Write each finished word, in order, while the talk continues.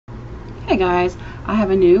Hey guys, I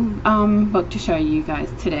have a new book to show you guys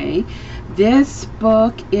today. This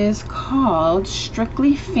book is called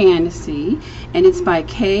Strictly Fantasy, and it's by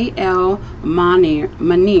K.L.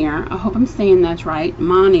 Monnier. I hope I'm saying that's right.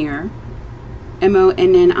 Monnier,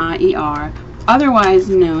 Monnier, otherwise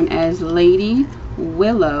known as Lady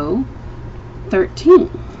Willow 13.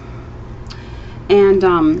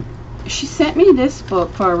 And she sent me this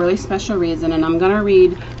book for a really special reason, and I'm going to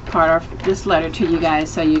read part of this letter to you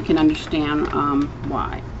guys so you can understand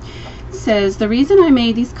why. It says, the reason I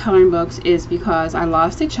made these coloring books is because I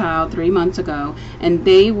lost a child 3 months ago, and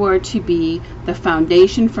they were to be the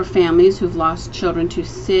foundation for families who've lost children to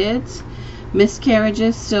SIDS,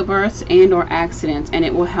 miscarriages, stillbirths, and or accidents, and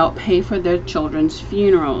it will help pay for their children's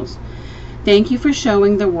funerals. Thank you for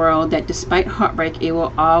showing the world that despite heartbreak, there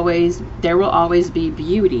will always be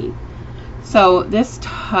beauty. So this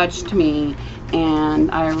touched me, and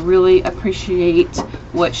I really appreciate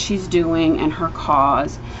what she's doing and her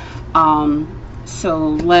cause. So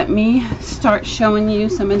let me start showing you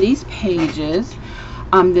some of these pages.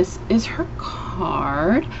 This is her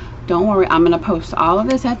card. Don't worry, I'm going to post all of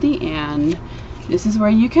this at the end. This is where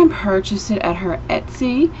you can purchase it at her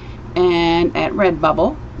Etsy and at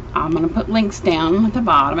Redbubble. I'm going to put links down at the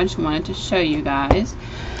bottom. I just wanted to show you guys.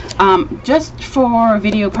 Just for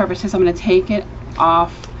video purposes, I'm going to take it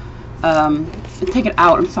off, take it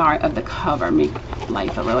out, I'm sorry, of the cover. Make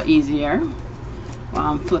life a little easier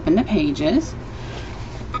while I'm flipping the pages.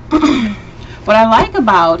 What I like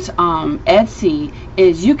about Etsy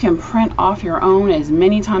is you can print off your own as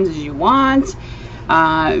many times as you want.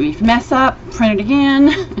 If you mess up, print it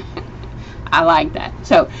again. I like that.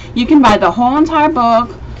 So you can buy the whole entire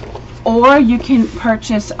book, or you can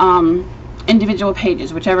purchase individual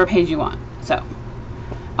pages, whichever page you want. So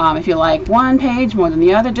if you like one page more than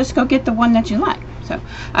the other, just go get the one that you like. So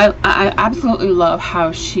I absolutely love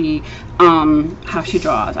how she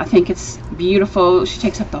draws. I think it's beautiful. She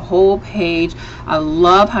takes up the whole page. I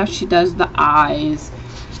love how she does the eyes.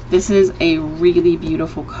 This is a really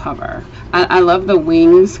beautiful cover. I love the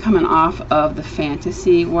wings coming off of the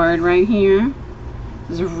fantasy word right here.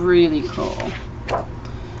 This is really cool.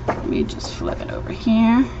 Let me just flip it over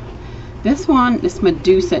here. This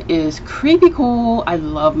Medusa is creepy cool. I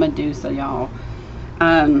love Medusa, y'all.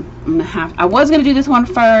 I was gonna do this one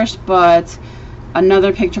first, but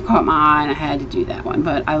another picture caught my eye and I had to do that one.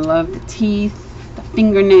 But I love the teeth, the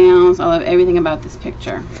fingernails. I love everything about this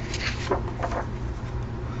picture.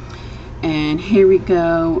 And here we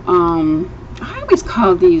go. I always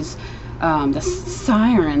call these the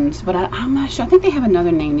sirens, but I'm not sure. I think they have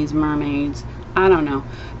another name, these mermaids. I don't know,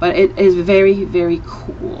 but it is very, very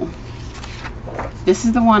cool. This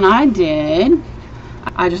is the one I did.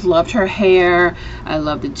 I just loved her hair. I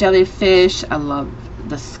love the jellyfish. I love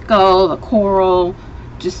the skull, the coral,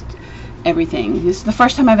 just everything. This is the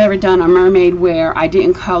first time I've ever done a mermaid where I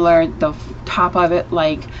didn't color the top of it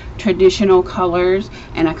like traditional colors,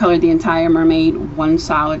 and I colored the entire mermaid one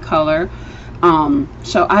solid color.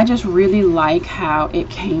 So I just really like how it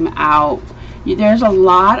came out. There's a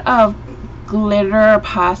lot of glitter,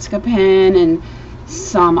 Posca pen, and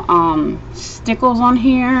some stickles on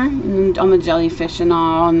here, and on the jellyfish and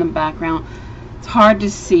all in the background. It's hard to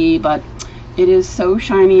see, but it is so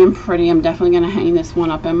shiny and pretty. I'm definitely going to hang this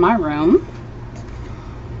one up in my room.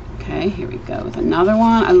 Okay, here we go with another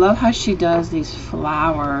one. I love how she does these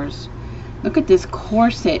flowers. Look at this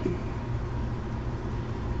corset.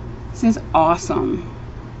 This is awesome.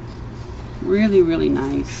 Really, really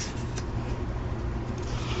nice.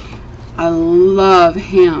 I love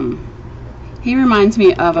him. He reminds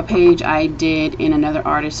me of a page I did in another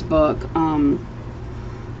artist's book.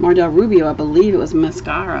 Mardell Rubio, I believe it was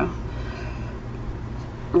Mascara.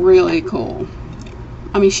 Really cool.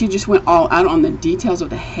 I mean, she just went all out on the details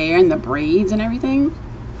of the hair and the braids and everything.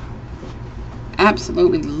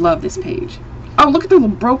 Absolutely love this page. Oh, look at the little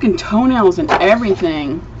broken toenails and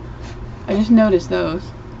everything. I just noticed those.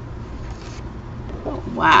 Oh,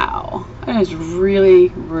 wow. That is really,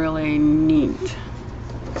 really neat.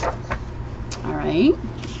 Alright,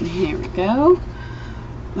 here we go.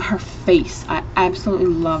 Her face. I absolutely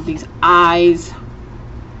love these eyes.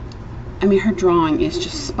 I mean, her drawing is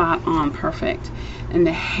just spot on, perfect. And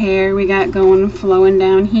the hair we got going, flowing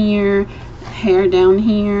down here, hair down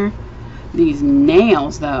here. These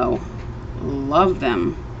nails, though, love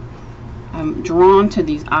them. I'm drawn to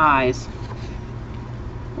these eyes.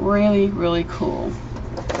 Really, really cool.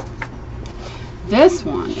 This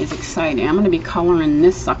one is exciting. I'm going to be coloring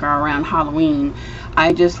this sucker around Halloween.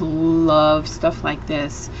 I just love stuff like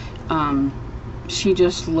this. She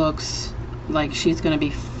just looks like she's going to be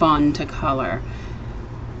fun to color.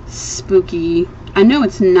 Spooky. I know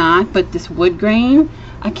it's not, but this wood grain,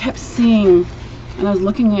 I kept seeing, and I was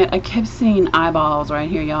looking at, I kept seeing eyeballs right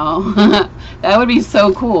here, y'all. That would be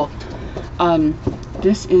so cool.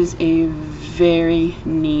 This is a very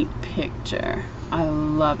neat picture. I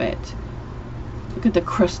love it. Look at the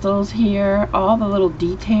crystals here, all the little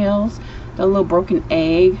details, the little broken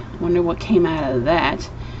egg. Wonder what came out of that.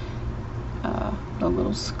 The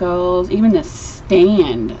little skulls, even the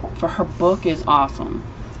stand for her book is awesome.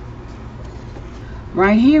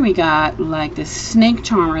 Right here we got like this snake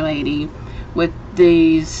charmer lady with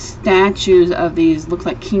these statues of these, looks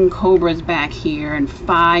like king cobras back here, and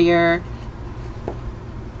fire.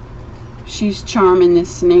 She's charming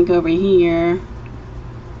this snake over here.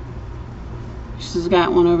 She's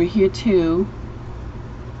got one over here too.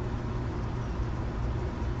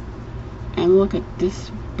 And look at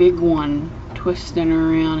this big one twisting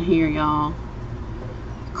around here, y'all.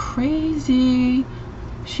 Crazy.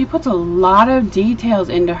 She puts a lot of details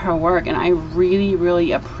into her work, and I really,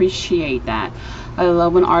 really appreciate that. I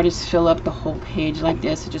love when artists fill up the whole page like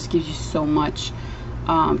this. It just gives you so much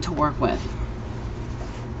to work with.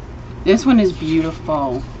 This one is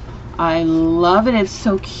beautiful. I love it. It's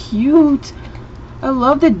so cute. I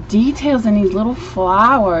love the details in these little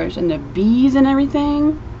flowers and the bees and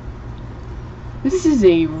everything. This is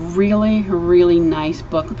a really, really nice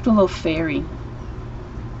book. Look at the little fairy.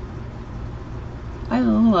 I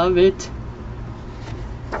love it.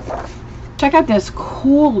 Check out this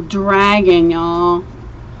cool dragon, y'all.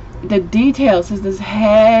 The details is this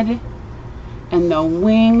head and the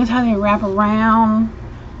wings, how they wrap around.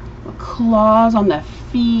 The claws on the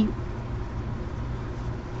feet.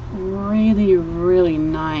 Really, really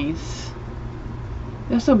nice.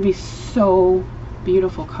 This will be so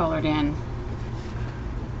beautiful colored in.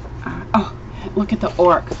 Oh, look at the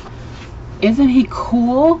orc. Isn't he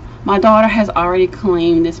cool? My daughter has already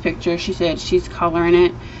claimed this picture. She said she's coloring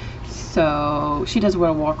it. So she does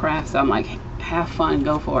World of Warcraft. So I'm like, have fun,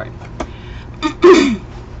 go for it.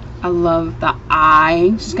 I love the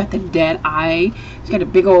eye. She's got the dead eye. She's got a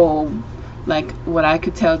big old, like what I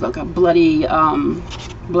could tell is like a bloody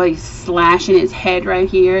slash in his head right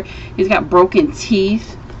here. He's got broken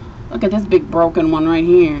teeth. Look at this big broken one right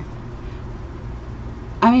here.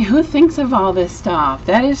 I mean, who thinks of all this stuff?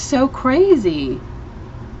 That is so crazy.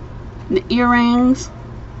 The earrings.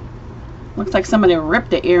 Looks like somebody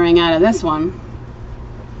ripped the earring out of this one.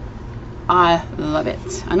 I love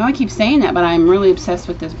it. I know I keep saying that, but I'm really obsessed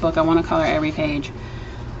with this book. I want to color every page.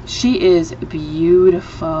 She is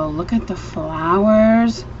beautiful. Look at the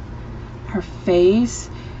flowers. Her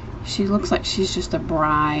face. She looks like she's just a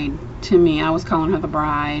bride to me. I was calling her the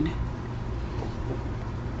bride.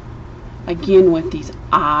 Again with these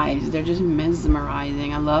eyes, they're just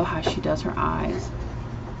mesmerizing. I love how she does her eyes.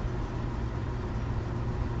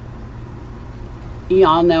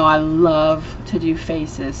 Y'all know I love to do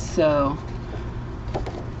faces, so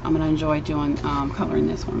I'm gonna enjoy doing coloring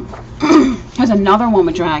this one. There's another one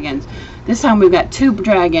with dragons. This time we've got two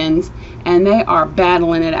dragons, and they are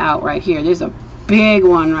battling it out right here. There's a big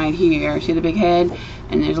one right here. See the big head?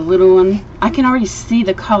 And there's a little one. I can already see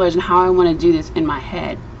the colors and how I want to do this in my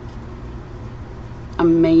head.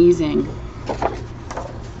 Amazing.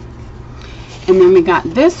 And then we got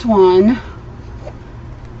this one.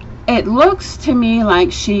 It looks to me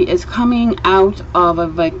like she is coming out of a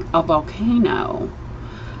volcano,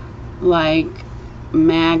 like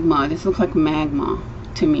magma. This looks like magma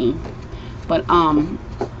to me. But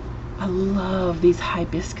I love these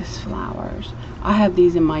hibiscus flowers. I have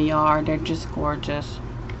these in my yard. They're just gorgeous.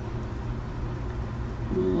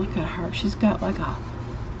 Look at her. She's got like a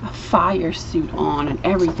fire suit on and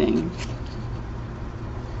everything.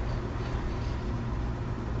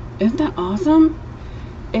 Isn't that awesome?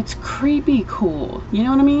 It's creepy cool. You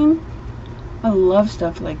know what I mean? I love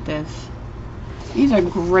stuff like this. These are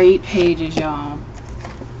great pages, y'all.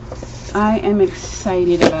 I am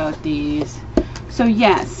excited about these. So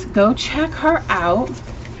yes, go check her out.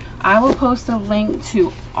 I will post a link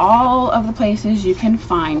to all of the places you can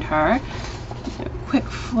find her. Quick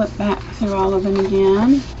flip back through all of them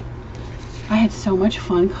again. I had so much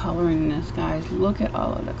fun coloring this, guys. Look at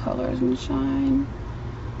all of the colors and shine.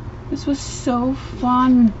 This was so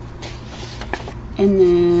fun. And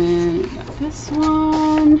then got this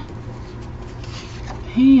one.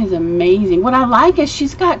 He is amazing. What I like is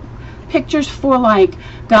she's got pictures for like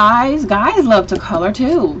guys. Guys love to color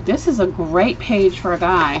too. This is a great page for a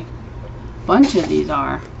guy. Bunch of these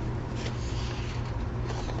are.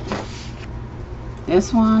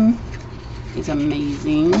 This one is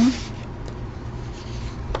amazing.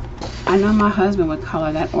 I know my husband would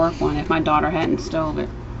color that orc one if my daughter hadn't stole it.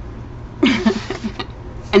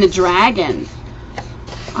 And the dragons.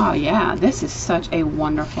 Oh yeah, this is such a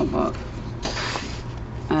wonderful book.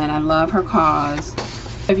 And I love her cause.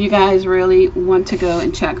 If you guys really want to go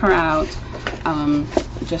and check her out,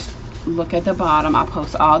 just look at the bottom. I'll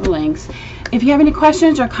post all the links. If you have any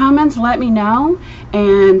questions or comments, let me know.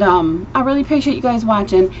 And I really appreciate you guys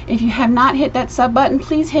watching. If you have not hit that sub button,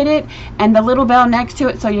 please hit it, and the little bell next to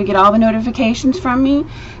it so you get all the notifications from me.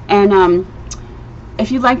 And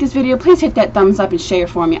if you like this video, please hit that thumbs up and share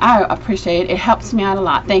for me. I appreciate it. It helps me out a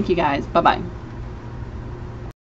lot. Thank you guys. Bye-bye.